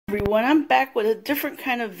Everyone, I'm back with a different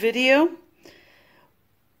kind of video.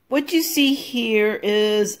 What you see here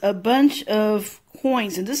is a bunch of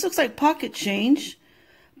coins, and this looks like pocket change,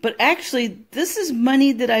 but actually this is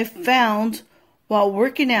money that I found while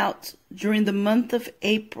working out during the month of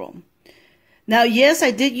April. Now, yes,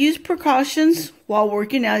 I did use precautions while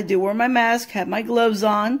working out. I did wear my mask, had my gloves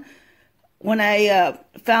on. When I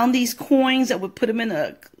found these coins, I would put them in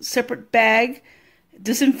a separate bag,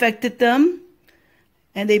 disinfected them.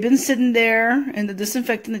 And they've been sitting there, and the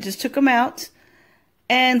disinfectant that just took them out.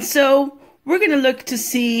 And so we're going to look to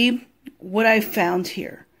see what I found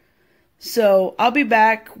here. So I'll be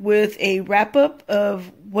back with a wrap-up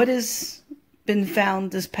of what has been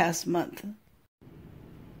found this past month.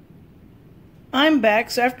 I'm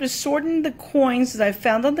back. So after sorting the coins that I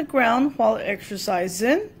found on the ground while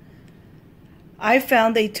exercising, I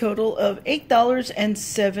found a total of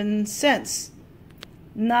 $8.07,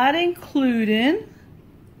 not including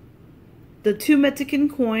the two Mexican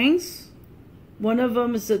coins. One of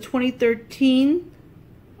them is a 2013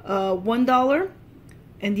 $1,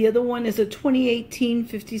 and the other one is a 2018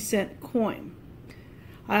 50-cent coin.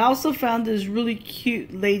 I also found this really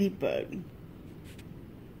cute ladybug.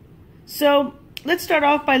 So let's start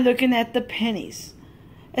off by looking at the pennies.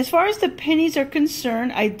 As far as the pennies are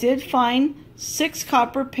concerned, I did find 6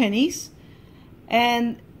 copper pennies,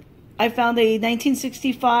 and I found a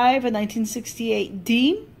 1965, a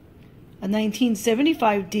 1968D, a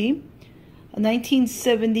 1975D, a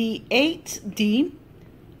 1978D,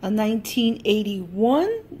 a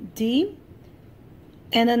 1981D,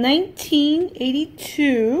 and a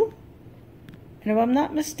 1982, and if I'm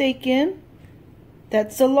not mistaken,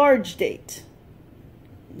 that's a large date.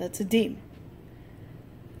 That's a D.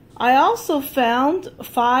 I also found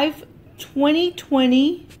 5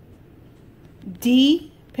 2020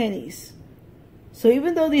 D pennies. So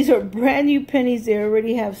even though these are brand new pennies, they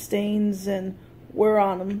already have stains and wear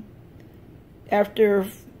on them after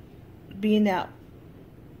being out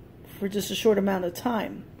for just a short amount of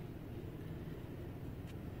time.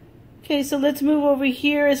 Okay, so let's move over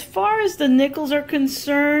here. As far as the nickels are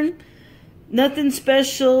concerned, nothing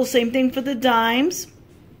special. Same thing for the dimes.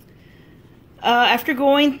 After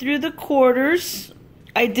going through the quarters,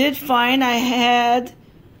 I did find I had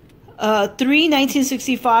 3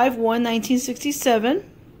 1965, 1 1967.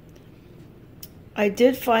 I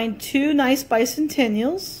did find 2 nice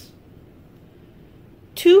bicentennials,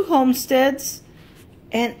 2 homesteads,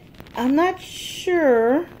 and I'm not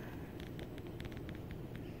sure.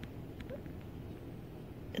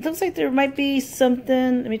 It looks like there might be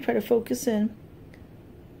something. Let me try to focus in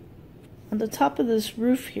on the top of this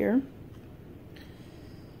roof here.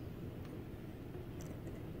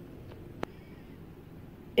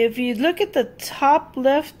 If you look at the top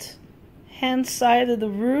left hand side of the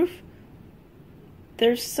roof,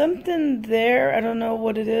 there's something there. I don't know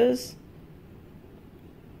what it is,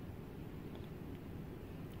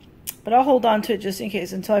 but I'll hold on to it just in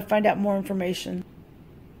case until I find out more information.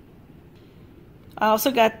 I also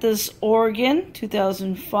got this Oregon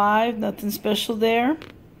 2005, nothing special there,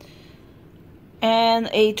 and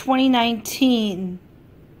a 2019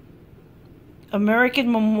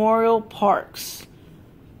 American Memorial Parks.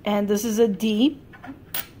 And this is a D.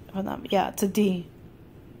 Yeah, it's a D.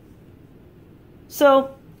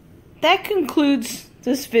 So that concludes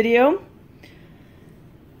this video.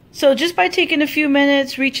 So just by taking a few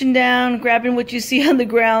minutes, reaching down, grabbing what you see on the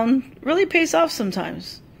ground, really pays off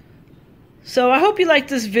sometimes. So I hope you liked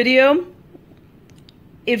this video.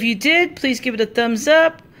 If you did, please give it a thumbs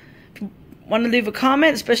up. If you want to leave a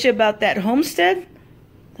comment, especially about that homestead,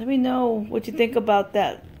 let me know what you think about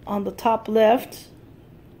that on the top left.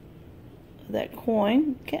 That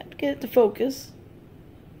coin. Can't get it to focus.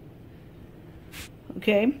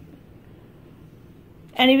 Okay.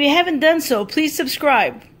 And if you haven't done so, please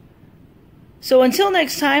subscribe. So until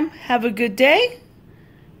next time, have a good day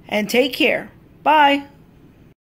and take care. Bye.